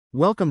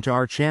Welcome to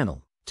our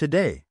channel.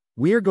 Today,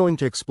 we are going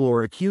to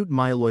explore acute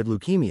myeloid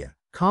leukemia,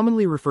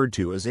 commonly referred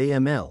to as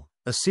AML,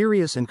 a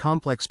serious and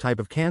complex type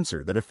of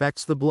cancer that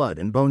affects the blood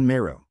and bone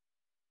marrow.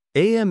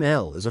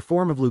 AML is a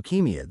form of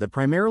leukemia that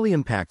primarily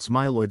impacts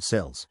myeloid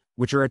cells,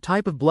 which are a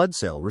type of blood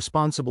cell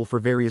responsible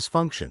for various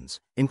functions,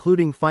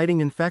 including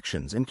fighting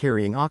infections and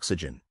carrying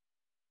oxygen.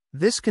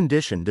 This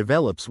condition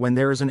develops when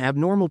there is an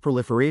abnormal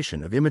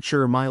proliferation of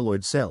immature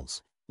myeloid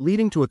cells,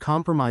 leading to a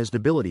compromised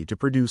ability to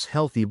produce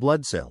healthy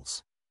blood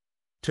cells.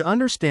 To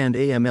understand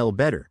AML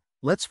better,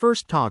 let's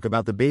first talk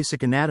about the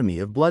basic anatomy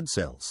of blood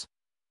cells.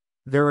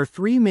 There are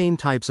three main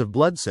types of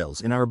blood cells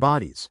in our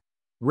bodies: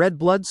 red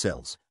blood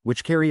cells,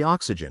 which carry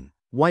oxygen;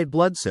 white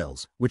blood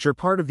cells, which are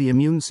part of the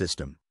immune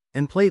system;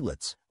 and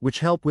platelets, which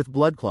help with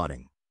blood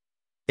clotting.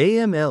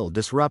 AML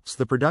disrupts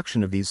the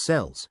production of these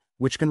cells,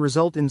 which can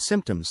result in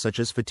symptoms such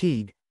as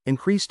fatigue,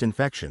 increased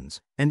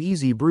infections, and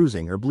easy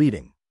bruising or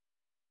bleeding.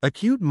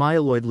 Acute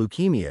myeloid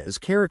leukemia is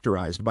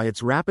characterized by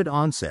its rapid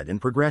onset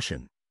and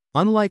progression.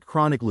 Unlike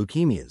chronic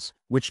leukemias,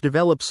 which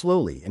develop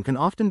slowly and can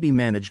often be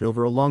managed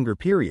over a longer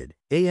period,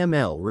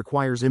 AML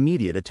requires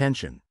immediate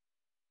attention.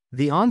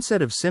 The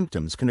onset of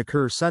symptoms can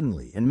occur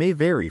suddenly and may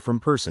vary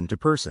from person to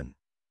person.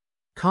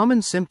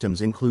 Common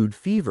symptoms include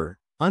fever,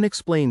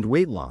 unexplained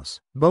weight loss,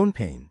 bone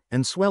pain,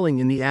 and swelling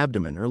in the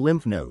abdomen or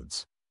lymph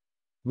nodes.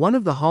 One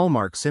of the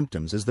hallmark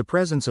symptoms is the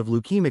presence of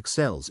leukemic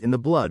cells in the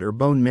blood or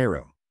bone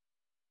marrow.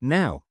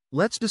 Now,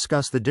 let's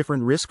discuss the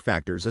different risk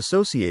factors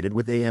associated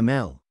with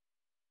AML.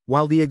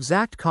 While the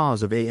exact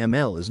cause of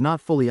AML is not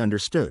fully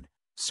understood,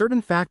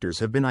 certain factors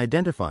have been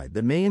identified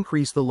that may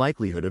increase the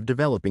likelihood of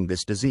developing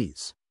this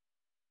disease.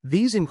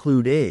 These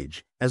include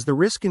age, as the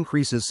risk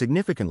increases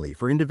significantly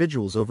for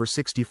individuals over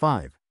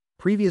 65,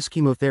 previous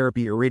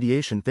chemotherapy or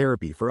radiation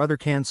therapy for other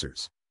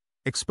cancers,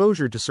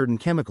 exposure to certain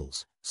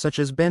chemicals, such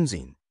as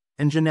benzene,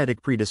 and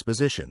genetic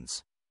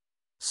predispositions.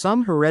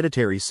 Some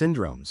hereditary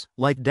syndromes,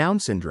 like Down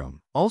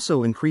syndrome,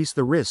 also increase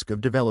the risk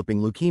of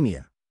developing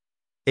leukemia.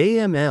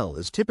 AML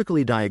is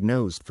typically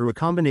diagnosed through a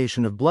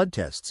combination of blood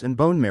tests and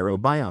bone marrow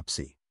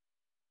biopsy.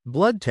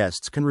 Blood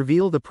tests can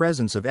reveal the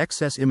presence of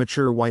excess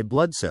immature white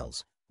blood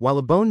cells, while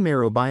a bone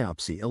marrow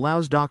biopsy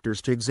allows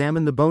doctors to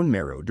examine the bone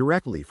marrow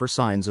directly for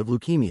signs of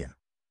leukemia.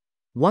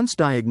 Once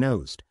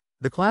diagnosed,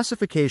 the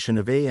classification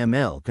of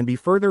AML can be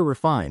further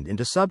refined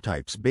into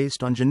subtypes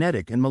based on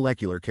genetic and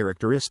molecular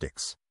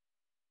characteristics.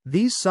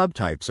 These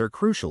subtypes are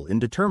crucial in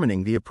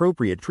determining the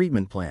appropriate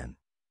treatment plan.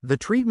 The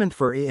treatment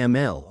for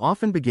AML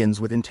often begins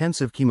with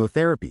intensive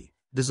chemotherapy,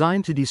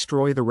 designed to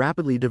destroy the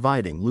rapidly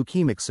dividing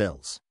leukemic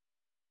cells.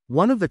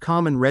 One of the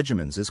common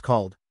regimens is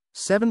called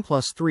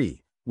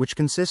 7+3, which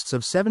consists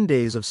of 7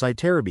 days of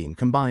cytarabine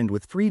combined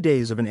with 3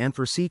 days of an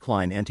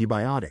anthracycline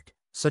antibiotic,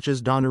 such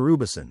as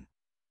daunorubicin.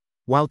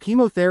 While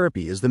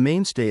chemotherapy is the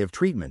mainstay of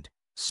treatment,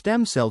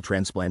 stem cell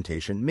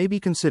transplantation may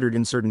be considered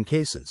in certain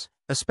cases,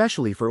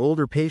 especially for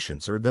older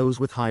patients or those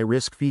with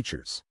high-risk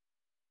features.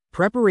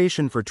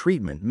 Preparation for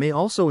treatment may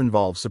also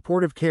involve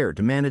supportive care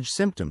to manage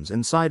symptoms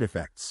and side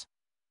effects.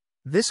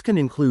 This can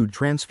include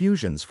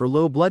transfusions for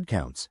low blood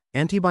counts,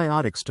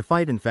 antibiotics to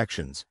fight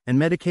infections, and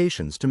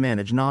medications to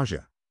manage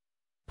nausea.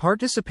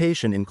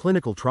 Participation in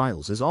clinical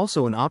trials is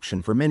also an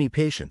option for many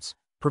patients,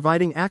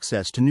 providing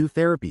access to new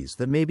therapies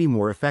that may be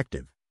more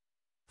effective.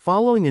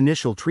 Following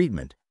initial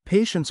treatment,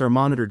 patients are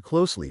monitored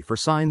closely for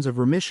signs of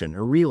remission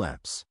or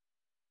relapse.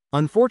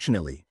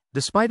 Unfortunately,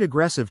 despite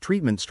aggressive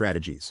treatment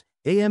strategies,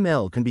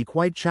 AML can be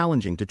quite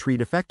challenging to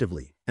treat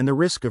effectively, and the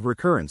risk of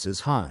recurrence is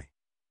high.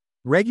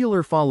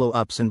 Regular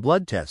follow-ups and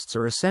blood tests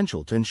are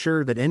essential to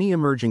ensure that any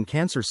emerging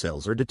cancer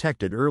cells are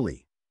detected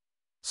early.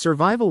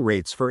 Survival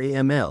rates for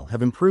AML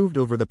have improved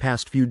over the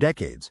past few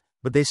decades,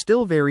 but they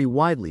still vary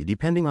widely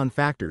depending on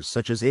factors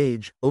such as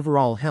age,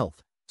 overall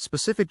health,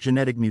 specific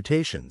genetic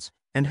mutations,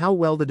 and how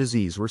well the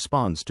disease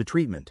responds to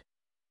treatment.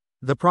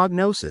 The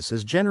prognosis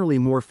is generally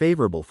more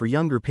favorable for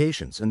younger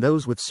patients and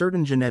those with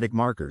certain genetic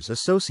markers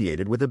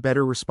associated with a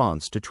better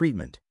response to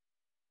treatment.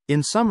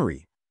 In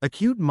summary,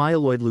 acute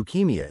myeloid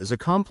leukemia is a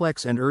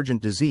complex and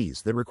urgent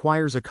disease that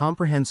requires a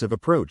comprehensive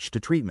approach to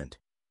treatment.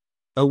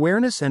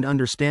 Awareness and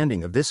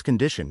understanding of this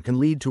condition can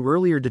lead to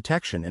earlier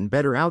detection and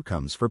better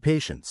outcomes for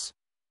patients.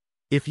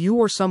 If you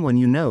or someone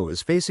you know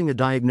is facing a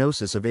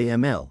diagnosis of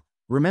AML,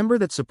 remember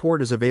that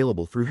support is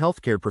available through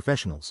healthcare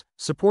professionals,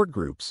 support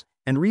groups,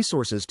 and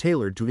resources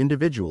tailored to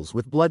individuals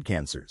with blood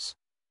cancers.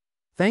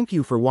 Thank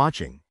you for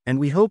watching, and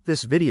we hope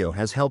this video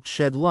has helped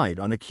shed light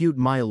on acute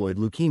myeloid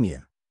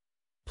leukemia.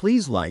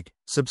 Please like,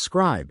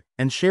 subscribe,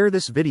 and share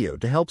this video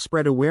to help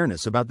spread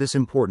awareness about this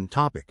important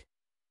topic.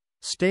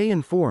 Stay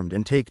informed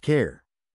and take care.